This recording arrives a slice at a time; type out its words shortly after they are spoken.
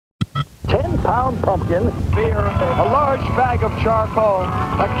10-pound pumpkin, beer, a large bag of charcoal,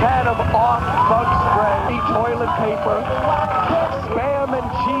 a can of off bug spray, toilet paper, Spam and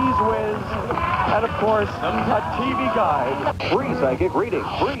Cheese Whiz, and of course, a TV guide. Free psychic reading,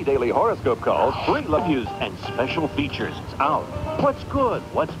 free daily horoscope calls, free love views, and special features. Out. What's good?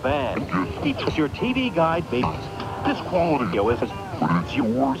 What's bad? It's your TV guide, babies. This quality video is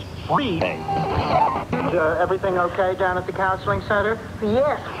yours free. Everything okay down at the counseling center?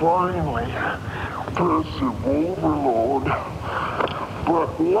 Yes, finally. Passive overload.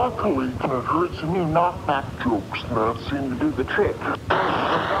 But luckily, I heard some new knock-back jokes, and that seemed to do the trick.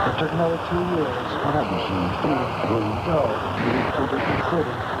 It took another 2 years. What happened to you? No, you told us you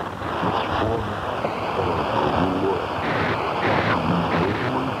couldn't.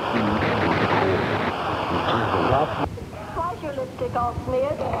 Why's your lipstick all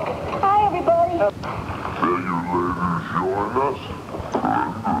smeared? Hi, everybody. Will you ladies join us?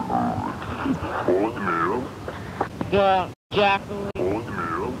 Oatmeal. Jacqueline.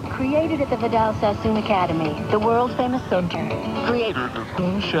 Oatmeal. Created at the Vidal Sassoon Academy, the world famous center. Created.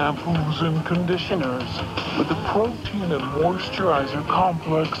 Shampoos and conditioners with the protein and moisturizer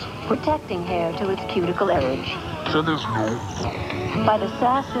complex. Protecting hair to its cuticle edge. So there's no By the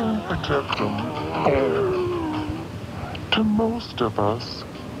Sassoon. protect them all. To most of us,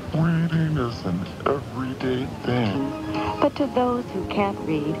 reading is an everyday thing. But to those who can't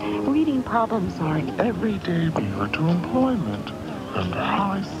read, reading problems are an Everyday barrier to employment and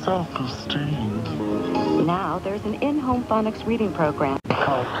high self-esteem. Now there's an in-home phonics reading program. It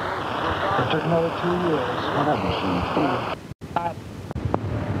took another 2 years. What happened to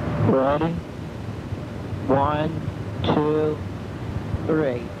you? Ready? 1, 2,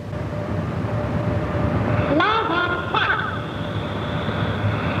 3.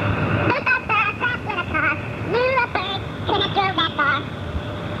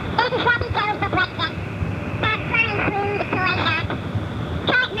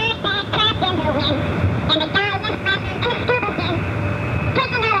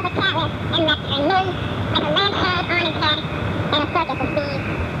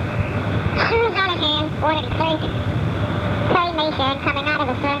 Coming out of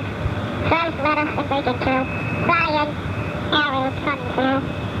the sink, froze lettuce and bacon too, frying, arrows coming through,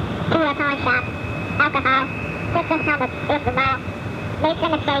 to a pawn shop, alcohol, just a helmet with the mouth, makes a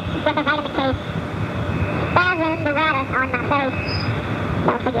mistake with a vitamin K, thousand Doradas on my face,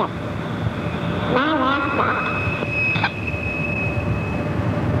 don't forget, my last stop.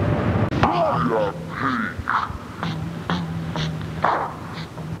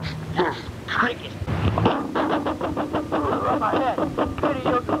 Cricket. My head.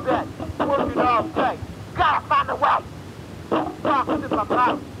 Video to bed. Working all day. Gotta find a way. Talking in my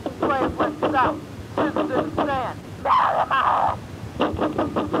mouth. Playing with south. Scissors in the sand.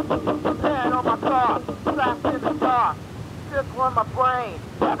 Hand on my car. Trapped in the dark. Just on my brain.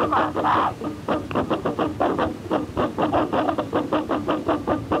 Everybody die.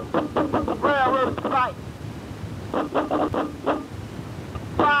 Railroad fight.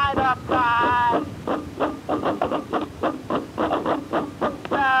 Ride up, guys.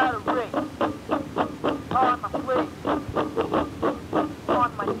 On my sleeve, on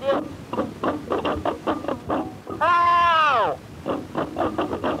my neck. Ow!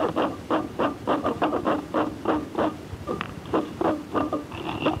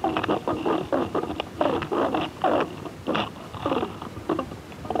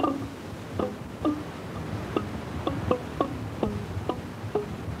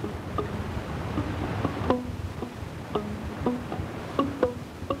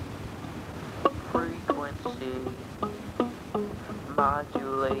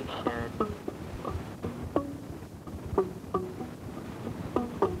 Modulation.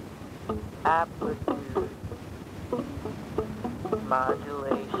 Amplitude.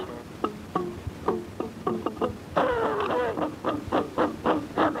 Modulation.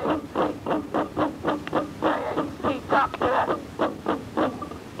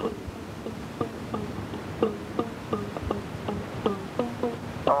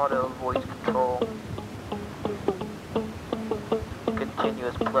 Auto voice control.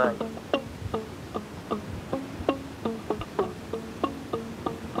 Continuous play.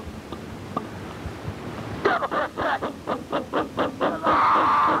 Double press.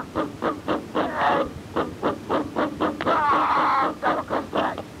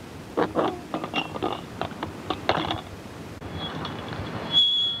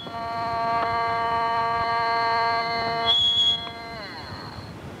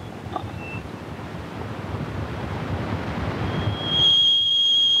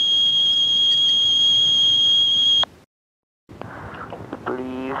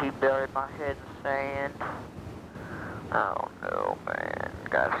 he buried my head in sand. I don't know, man.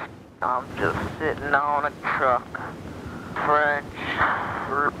 Gosh, I'm just sitting on a truck. French.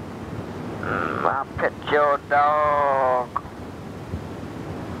 I pet your dog.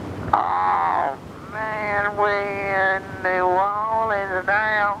 Oh, man, when the wall is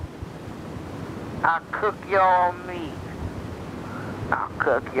down, I'll cook your meat. I'll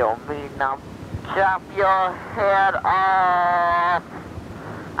cook your meat and I'll chop your head off.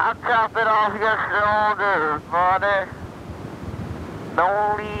 I'll chop it off your shoulders, buddy.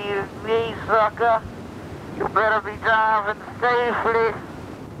 Don't leave me, sucker. You better be driving safely.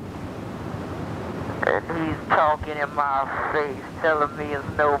 And he's talking in my face, telling me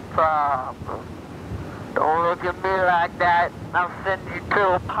it's no problem. Don't look at me like that. I'll send you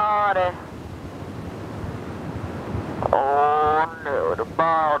to a party. Oh no, the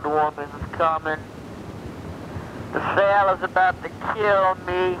bald woman's coming. The sailor's about to kill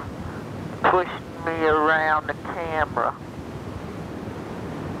me, pushing me around the camera.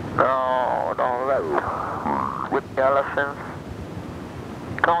 No, don't let me. With the elephants.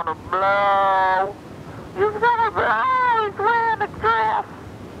 Gonna blow. He's gonna blow. He's wearing a dress.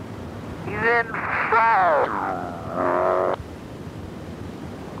 He's in fire.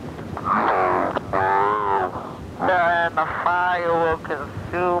 And the fire will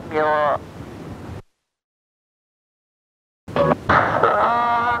consume your...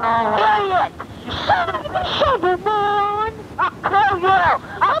 Idiot! You son of a superman! I'll kill you!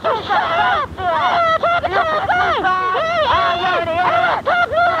 I'll kill you!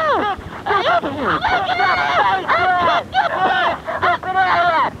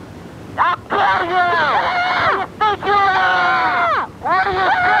 I'll kill you! What do you think you are? What are you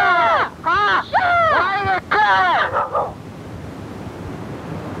doing? Huh? What are you doing?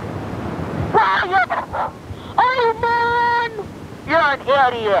 What are you... Are you man? You're an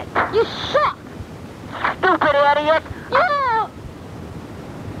idiot. You suck. Stupid idiot. Yeah.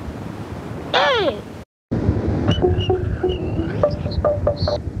 Idiot.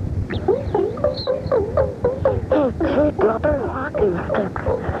 Double hockey sticks.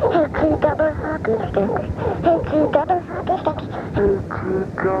 Double hockey sticks. Double hockey sticks.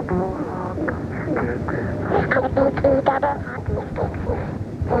 Double hockey sticks. Double hockey sticks.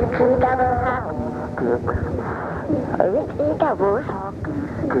 Double hockey sticks. Ricky double hockey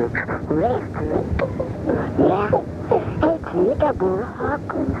sticks. Ricky. Yeah. Ricky double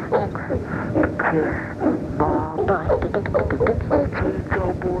hockey sticks. Kiss my butt. Ricky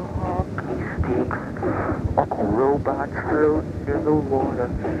double hockey sticks. Uncle Robot's floating in the water.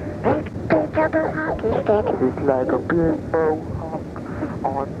 Ricky double hockey sticks. It's like a big mohawk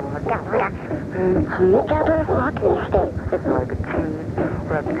on my neck. Ricky double hockey sticks. It's like a chain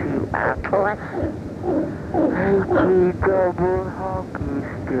wrapped to apples. Ricky double hockey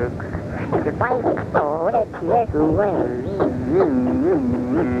sticks. You can wipe all the tears away.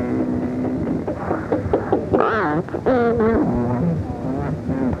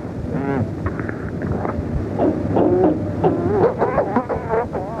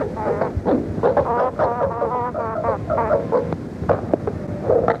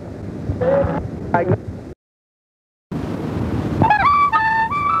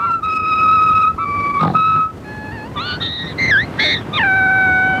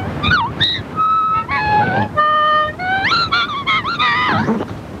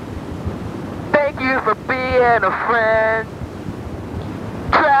 Thank you for being a friend.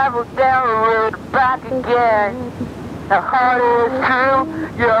 Travel down the road and back again. The heart is true,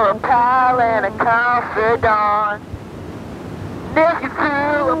 you're a pal and a confidant. If you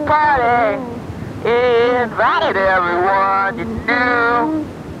threw a party, invited everyone you knew,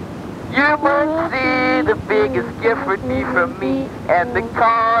 you would see the biggest gift would be from me, and the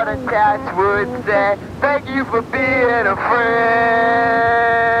card attached would say, thank you for being a friend.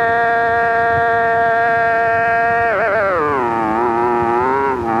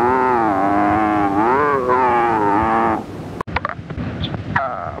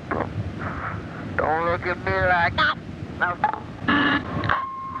 Don't look at me like that. No.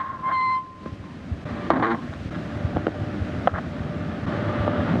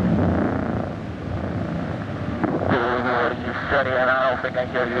 And I don't think I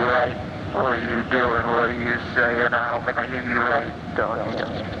hear you right. What are you doing? What are you saying? I don't think I hear you right. Don't you?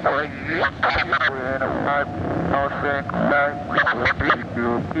 We're in a pipe. I'll think back.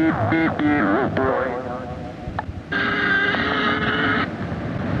 Beep, beep, beep, boy.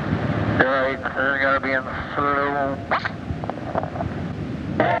 Right, they're gonna be in the slow.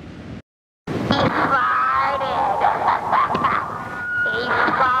 He's farted. He's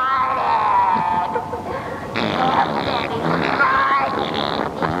farted. He's farted.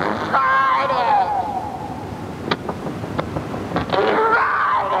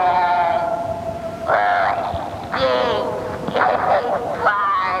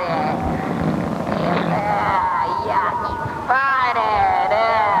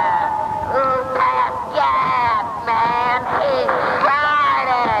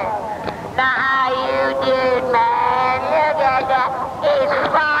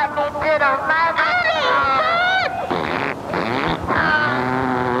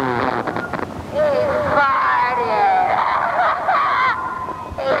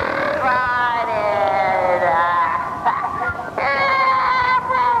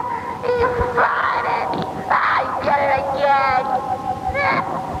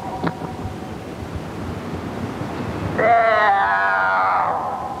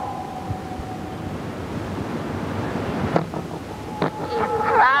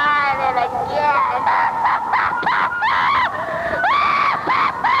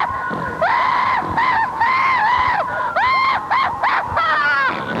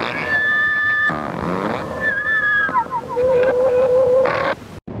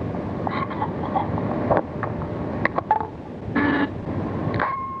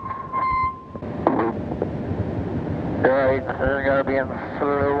 Alright, this is gonna be in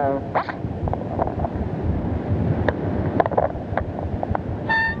slow.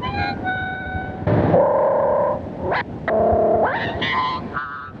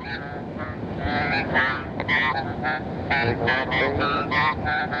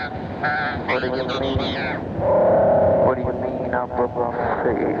 What do you mean? What do you mean I'm above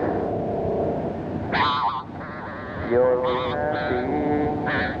safe? You're happy.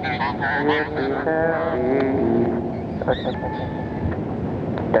 You're happy.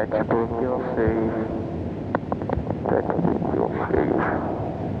 That you broke your faith. That you broke your faith.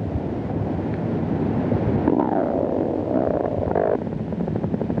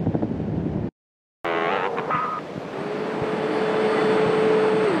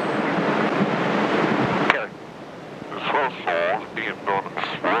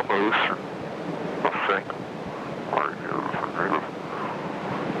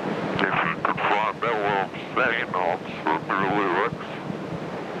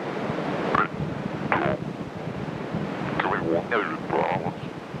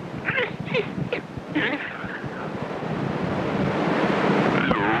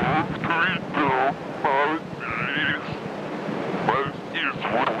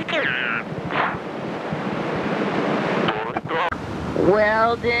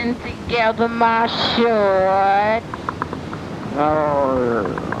 Welding together my shorts. Oh,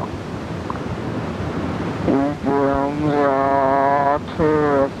 drums are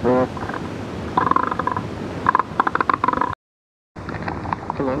terrific.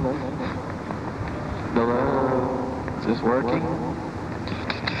 Hello? Hello? Is this working?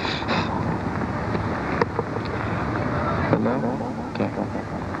 Hello? Okay.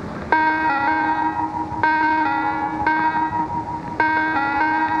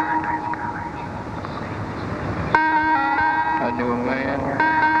 I knew a man,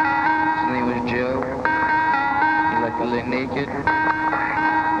 his name was Joe. He liked to lay naked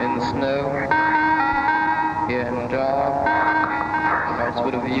in the snow. He had no job, house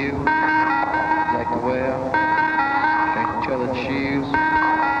with a view. He liked to wear strange colored shoes.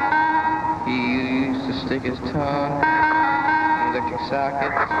 He used to stick his tongue in electric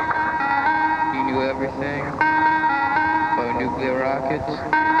sockets. He knew everything about nuclear rockets.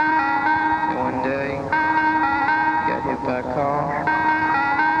 And one day, got hit by a car.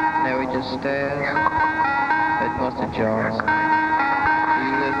 Now he just stares at mustard jars. He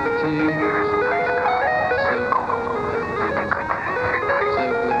listened to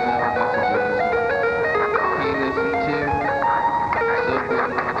subliminal messages. He listened to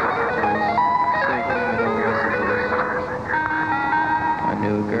subliminal messages. I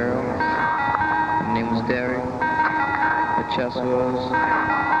knew a girl. Her name was Derek. Her chest was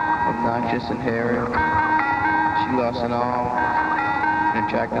obnoxious and hairy. She lost an arm, an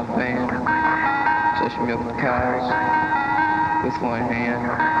attractive man, so she milked the cows with one hand.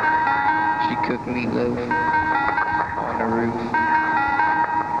 She cooked meatloaf on the roof.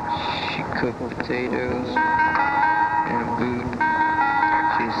 She cooked potatoes in a boot.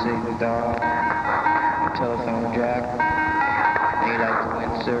 She saved the dog, a telephone jack. They liked to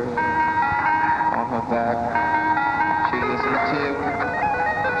windsurf on her back. She listened to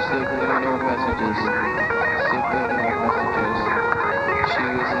subliminal messages.